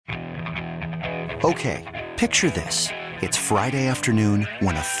Okay, picture this. It's Friday afternoon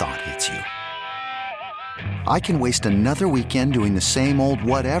when a thought hits you. I can waste another weekend doing the same old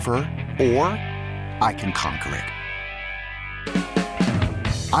whatever, or I can conquer it.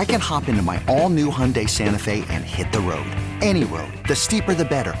 I can hop into my all-new Hyundai Santa Fe and hit the road. Any road. The steeper, the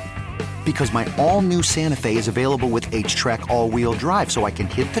better. Because my all-new Santa Fe is available with H-Track all-wheel drive, so I can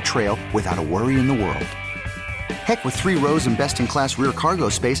hit the trail without a worry in the world. Heck, with 3 rows and best-in-class rear cargo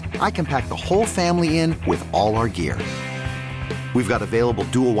space, I can pack the whole family in with all our gear. We've got available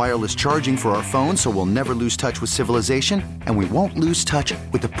dual wireless charging for our phones, so we'll never lose touch with civilization, and we won't lose touch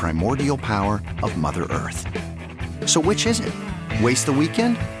with the primordial power of Mother Earth. So which is it? Waste the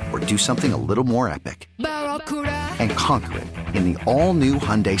weekend or do something a little more epic? And conquer it in the all-new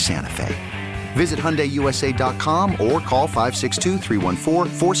Hyundai Santa Fe. Visit HyundaiUSA.com or call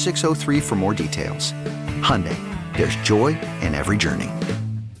 562-314-4603 for more details. Hyundai, there's joy in every journey.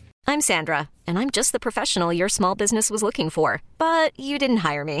 I'm Sandra, and I'm just the professional your small business was looking for. But you didn't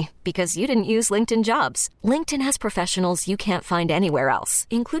hire me because you didn't use LinkedIn Jobs. LinkedIn has professionals you can't find anywhere else,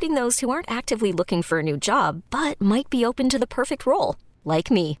 including those who aren't actively looking for a new job, but might be open to the perfect role, like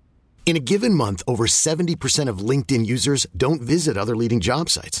me. In a given month, over 70% of LinkedIn users don't visit other leading job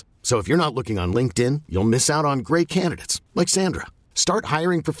sites. So if you're not looking on LinkedIn, you'll miss out on great candidates like Sandra. Start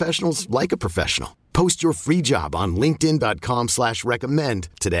hiring professionals like a professional. Post your free job on linkedin.com/recommend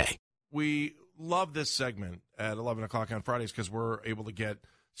today. We love this segment at 11 o'clock on Fridays because we're able to get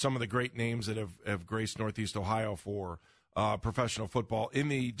some of the great names that have graced Northeast Ohio for professional football in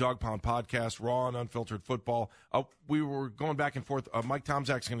the Dog Pound podcast, Raw and Unfiltered Football. We were going back and forth. Mike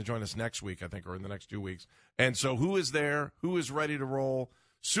Tomczak's going to join us next week, I think, or in the next 2 weeks. And so who is there? Who is ready to roll?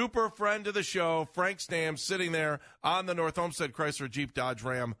 Super friend of the show, Frank Stam, sitting there on the North Homestead Chrysler Jeep Dodge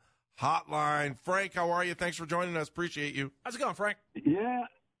Ram hotline. Frank, how are you? Thanks for joining us. Appreciate you. How's it going, Frank? Yeah.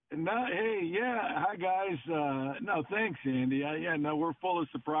 No, hey, yeah. Hi, guys. No, thanks, Andy. We're full of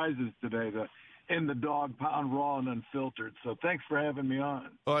surprises today in the Dog Pound Raw and Unfiltered. So thanks for having me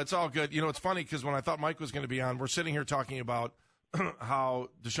on. Well, it's all good. You know, it's funny because when I thought Mike was going to be on, we're sitting here talking about how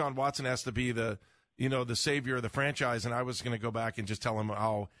Deshaun Watson has to be the savior of the franchise, and I was going to go back and just tell him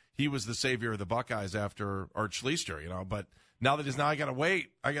how he was the savior of the Buckeyes after Art Schlichter, but now that he's I got to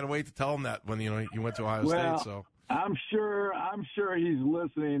wait to tell him that when, he went to Ohio State. So I'm sure he's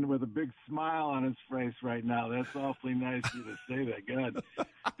listening with a big smile on his face right now. That's awfully nice of you to say that. God,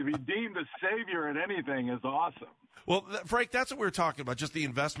 to be deemed a savior at anything is awesome. Well, Frank, that's what we were talking about, just the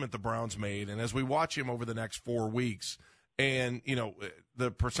investment the Browns made. And as we watch him over the next 4 weeks, and,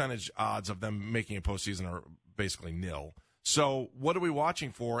 the percentage odds of them making a postseason are basically nil. So what are we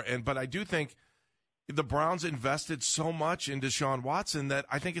watching for? But I do think the Browns invested so much in Deshaun Watson that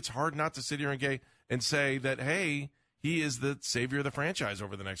I think it's hard not to sit here and say that, hey, he is the savior of the franchise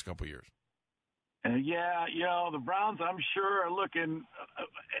over the next couple of years. The Browns, I'm sure, are looking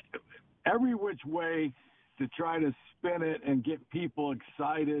every which way to try to spin it and get people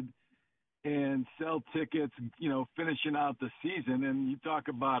excited and sell tickets, finishing out the season. And you talk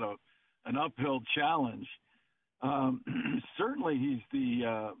about an uphill challenge. Certainly he's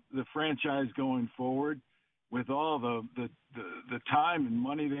the franchise going forward with all the time and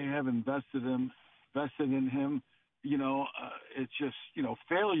money they have invested in him. It's just,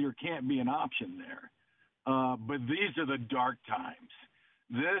 failure can't be an option there. But these are the dark times.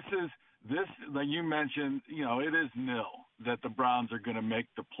 This, like you mentioned, it is nil that the Browns are going to make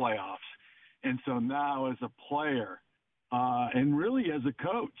the playoffs. And so now as a player and really as a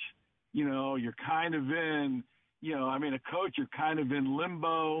coach, you're kind of in, a coach, you're kind of in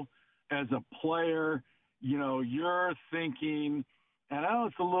limbo. As a player, you're thinking, and I know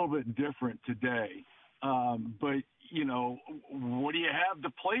it's a little bit different today, but, what do you have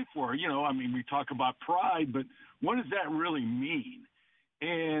to play for? We talk about pride, but what does that really mean?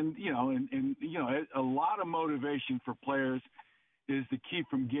 And, a lot of motivation for players is to keep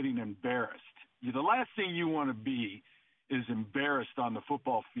from getting embarrassed. The last thing you want to be is embarrassed on the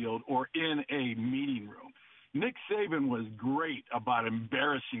football field or in a meeting room. Nick Saban was great about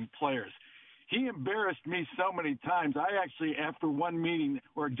embarrassing players. He embarrassed me so many times. I actually, after one meeting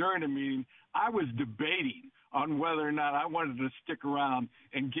or during a meeting, I was debating on whether or not I wanted to stick around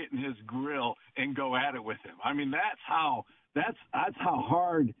and get in his grill and go at it with him. That's how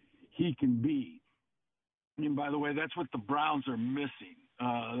hard he can be. And by the way, that's what the Browns are missing.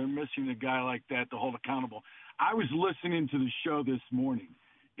 They're missing a guy like that to hold accountable. I was listening to the show this morning,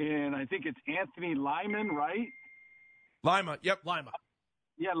 and I think it's Anthony Lyman, right? Lima, yep, Lima.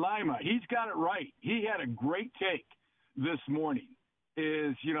 Yeah, Lima. He's got it right. He had a great take this morning.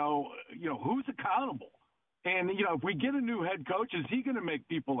 Is who's accountable? And if we get a new head coach, is he going to make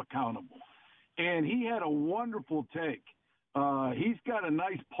people accountable? and he had a wonderful take. He's got a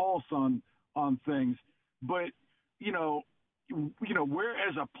nice pulse on things, but where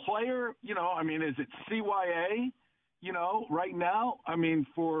as a player, I mean, is it CYA? Right now, I mean,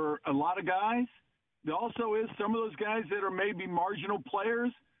 for a lot of guys, there also is some of those guys that are maybe marginal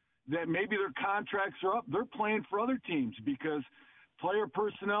players that maybe their contracts are up. They're playing for other teams because player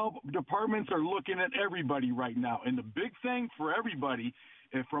personnel departments are looking at everybody right now. And the big thing for everybody,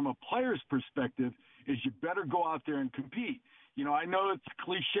 from a player's perspective, is you better go out there and compete. I know it's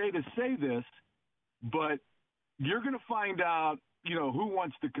cliche to say this, but you're going to find out, who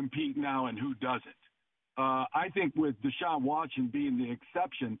wants to compete now and who doesn't. I think with Deshaun Watson being the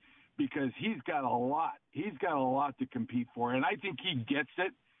exception, because he's got a lot to compete for, and I think he gets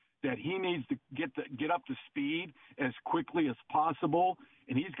it, that he needs to get up to speed as quickly as possible,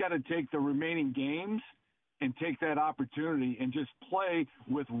 and he's got to take the remaining games and take that opportunity and just play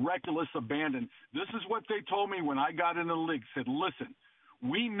with reckless abandon. This is what they told me when I got in the league. Said, listen,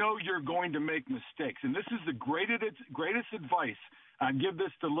 we know you're going to make mistakes, and this is the greatest advice. I give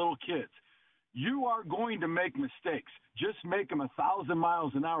this to little kids. You are going to make mistakes. Just make them 1,000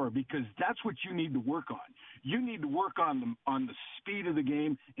 miles an hour, because that's what you need to work on. You need to work on the speed of the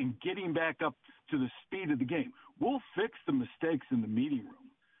game and getting back up to the speed of the game. We'll fix the mistakes in the meeting room.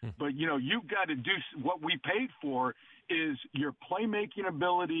 But, you've got to do what we paid for is your playmaking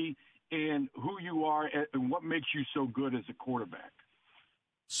ability and who you are and what makes you so good as a quarterback.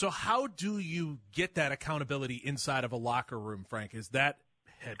 So how do you get that accountability inside of a locker room, Frank? Is that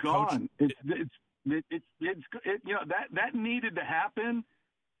head coach? Gone. That needed to happen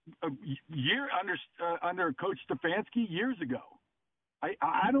a year under Coach Stefanski years ago.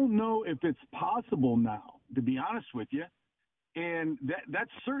 I don't know if it's possible now, to be honest with you, and that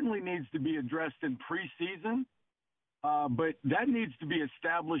certainly needs to be addressed in preseason, but that needs to be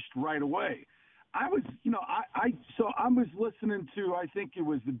established right away. I was listening to, I think it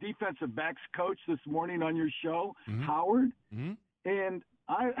was the defensive backs coach this morning on your show, Howard, and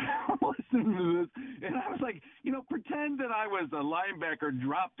I'm listening to this, and I was like, pretend that I was a linebacker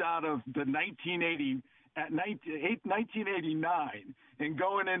dropped out of the 1989 and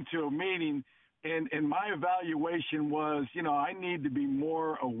going into a meeting, and my evaluation was, I need to be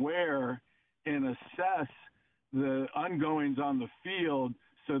more aware and assess the ongoings on the field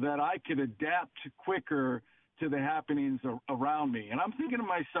so that I could adapt quicker to the happenings around me. And I'm thinking to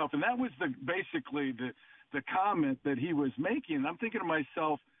myself, and that was basically the comment that he was making. And I'm thinking to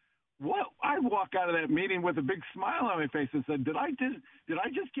myself, what? I walk out of that meeting with a big smile on my face and said, did I just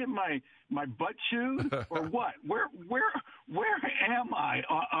get my butt chewed or what? Where am I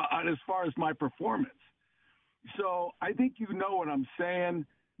as far as my performance? So I think you know what I'm saying,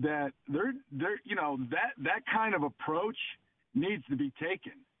 that that kind of approach needs to be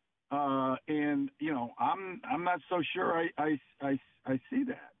taken. And I'm not so sure I see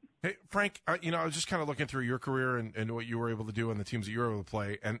that. Hey, Frank, I was just kind of looking through your career and what you were able to do on the teams that you were able to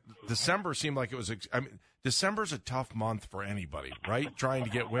play, and December seemed like it was December's a tough month for anybody, right? Trying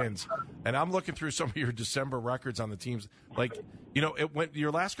to get wins. And I'm looking through some of your December records on the teams. Like, it went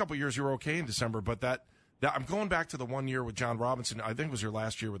your last couple of years you were okay in December, but that I'm going back to the 1 year with John Robinson. I think it was your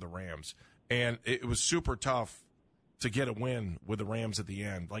last year with the Rams, and it was super tough to get a win with the Rams at the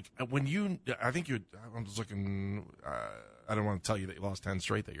end. Like I was looking, I don't want to tell you that you lost 10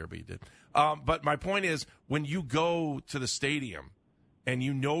 straight that year, but you did. But my point is, when you go to the stadium and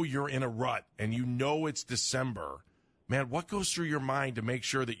you're in a rut and it's December, man, what goes through your mind to make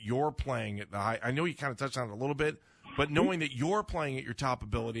sure that you're playing at the high? I know you kind of touched on it a little bit, but knowing that you're playing at your top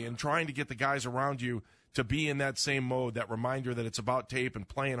ability and trying to get the guys around you to be in that same mode, that reminder that it's about tape and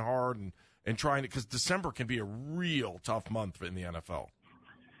playing hard and trying to, because December can be a real tough month in the NFL.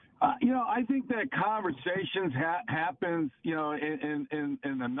 I think that conversations happens, in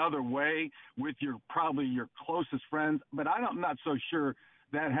another way with probably your closest friends, but I'm not so sure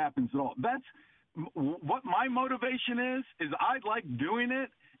that happens at all. That's what my motivation is I like doing it,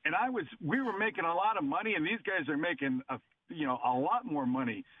 and we were making a lot of money, and these guys are making a lot more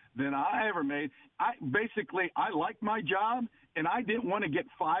money than I ever made. I like my job, and I didn't want to get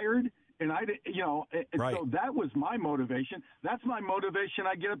fired. And right. So that was my motivation. That's my motivation.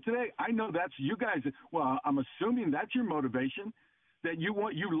 I get up today. I know that's you guys. Well, I'm assuming that's your motivation, that you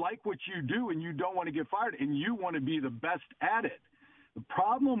like what you do and you don't want to get fired and you want to be the best at it. The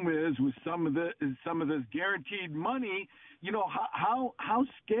problem is with some of this guaranteed money. How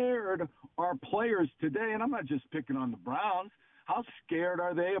scared are players today? And I'm not just picking on the Browns. How scared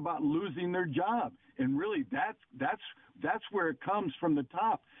are they about losing their job? And really, that's where it comes from the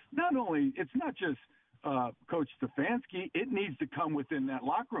top. It's not just Coach Stefanski, it needs to come within that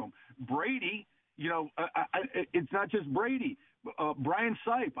locker room. Brady, it's not just Brady. Brian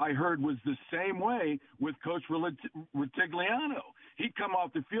Sipe, I heard, was the same way with Coach Rutigliano. He'd come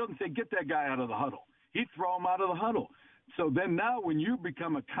off the field and say, get that guy out of the huddle. He'd throw him out of the huddle. So then now when you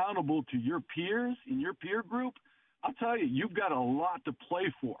become accountable to your peers in your peer group, I'll tell you, you've got a lot to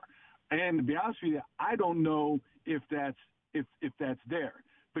play for. And to be honest with you, I don't know if that's there.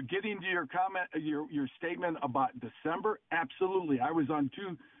 But getting to your comment, your statement about December, absolutely. I was on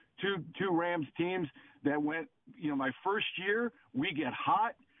two Rams teams that went, my first year, we get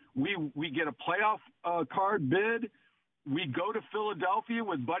hot. We get a playoff card bid. We go to Philadelphia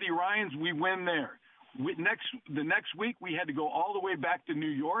with Buddy Ryans. We win there. The next week, we had to go all the way back to New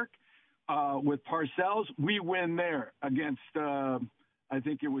York with Parcells. We win there against, I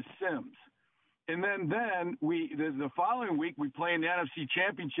think it was Sims. And then the following week, we play in the NFC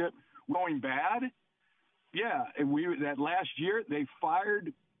Championship going bad. Yeah, and that last year, they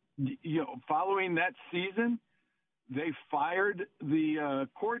fired, following that season, they fired the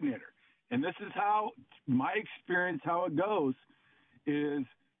coordinator. And this is how, my experience, how it goes is,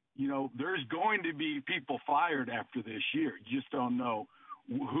 there's going to be people fired after this year. You just don't know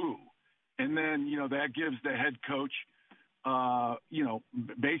who. And then, that gives the head coach,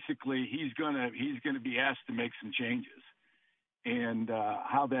 basically he's going to be asked to make some changes. And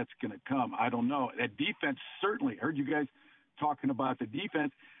how that's going to come, I don't know. That defense, certainly, heard you guys talking about the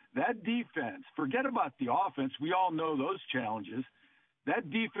defense. That defense, forget about the offense. We all know those challenges. That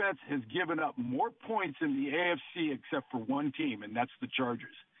defense has given up more points in the AFC except for one team, and that's the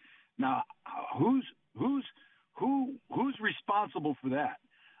Chargers. Now, who's responsible for that?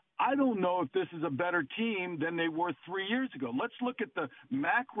 I don't know if this is a better team than they were 3 years ago. Let's look at the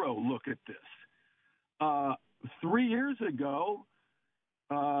macro look at this. 3 years ago,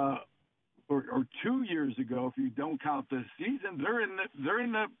 or 2 years ago, if you don't count this season, they're in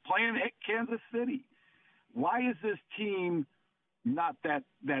the playing at Kansas City. Why is this team not that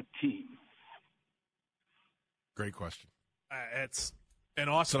team? Great question. It's an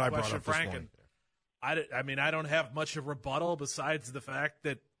awesome question, Frank. And I don't have much of rebuttal besides the fact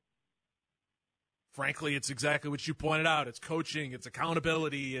that, frankly, it's exactly what you pointed out. It's coaching, it's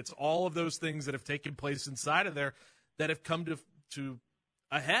accountability, it's all of those things that have taken place inside of there that have come to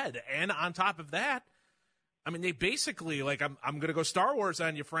a head. And on top of that, they basically, I'm going to go Star Wars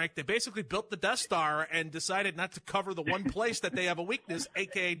on you, Frank. They basically built the Death Star and decided not to cover the one place that they have a weakness,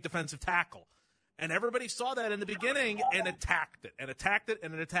 a.k.a. defensive tackle. And everybody saw that in the beginning and attacked it,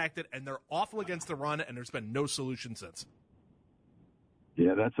 and they're awful against the run, and there's been no solution since.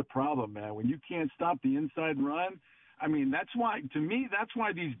 Yeah, that's a problem, man. When you can't stop the inside run, that's why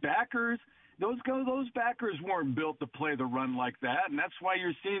these backers, those backers weren't built to play the run like that, and that's why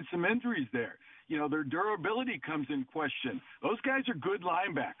you're seeing some injuries there. Their durability comes in question. Those guys are good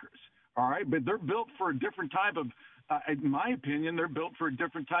linebackers, all right, but they're built for a different type of, in my opinion, they're built for a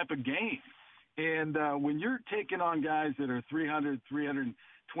different type of game. And when you're taking on guys that are 300,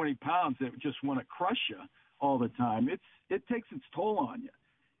 320 pounds that just want to crush you all the time, it takes its toll on you.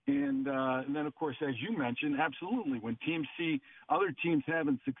 And then, of course, as you mentioned, absolutely, when teams see other teams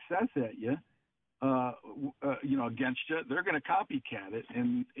having success at you, against you, they're going to copycat it,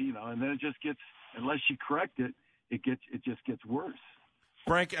 and then it just gets, unless you correct it, it just gets worse.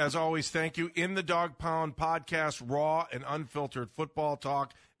 Frank, as always, thank you. In the Dog Pound podcast, raw and unfiltered football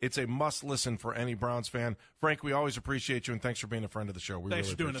talk. It's a must-listen for any Browns fan. Frank, we always appreciate you, and thanks for being a friend of the show. Thanks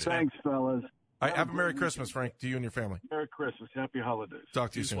for doing this. Thanks, fellas. Have a Merry Christmas, Frank, to you and your family. Merry Christmas. Happy holidays.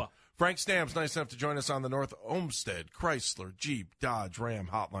 Talk to you soon. Well. Frank Stamps, nice enough to join us on the North Olmsted Chrysler Jeep Dodge Ram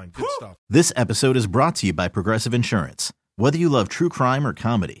hotline. Good stuff. This episode is brought to you by Progressive Insurance. Whether you love true crime or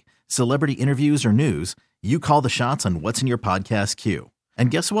comedy, celebrity interviews or news, you call the shots on what's in your podcast queue.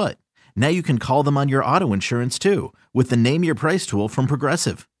 And guess what? Now you can call them on your auto insurance too with the Name Your Price tool from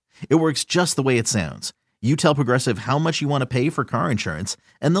Progressive. It works just the way it sounds. You tell Progressive how much you want to pay for car insurance,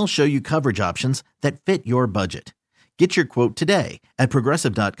 and they'll show you coverage options that fit your budget. Get your quote today at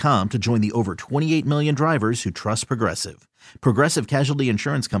Progressive.com to join the over 28 million drivers who trust Progressive. Progressive Casualty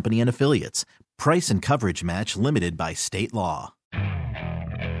Insurance Company and Affiliates. Price and coverage match limited by state law.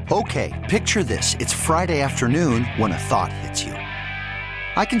 Okay, picture this. It's Friday afternoon when a thought hits you.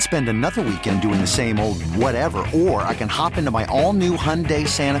 I can spend another weekend doing the same old whatever, or I can hop into my all-new Hyundai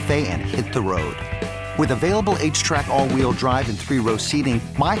Santa Fe and hit the road. With available H-Track all-wheel drive and 3-row seating,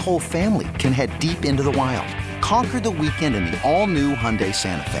 my whole family can head deep into the wild. Conquer the weekend in the all-new Hyundai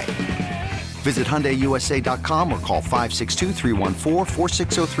Santa Fe. Visit HyundaiUSA.com or call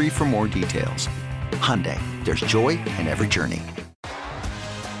 562-314-4603 for more details. Hyundai, there's joy in every journey.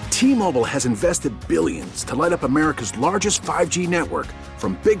 T-Mobile has invested billions to light up America's largest 5G network,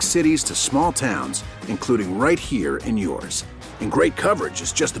 from big cities to small towns, including right here in yours. And great coverage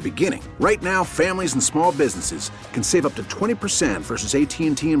is just the beginning. Right now, families and small businesses can save up to 20% versus AT&T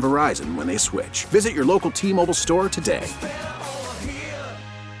and Verizon when they switch. Visit your local T-Mobile store today.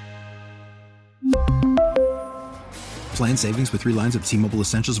 Plan savings with 3 lines of T-Mobile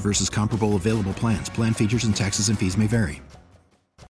Essentials versus comparable available plans. Plan features and taxes and fees may vary.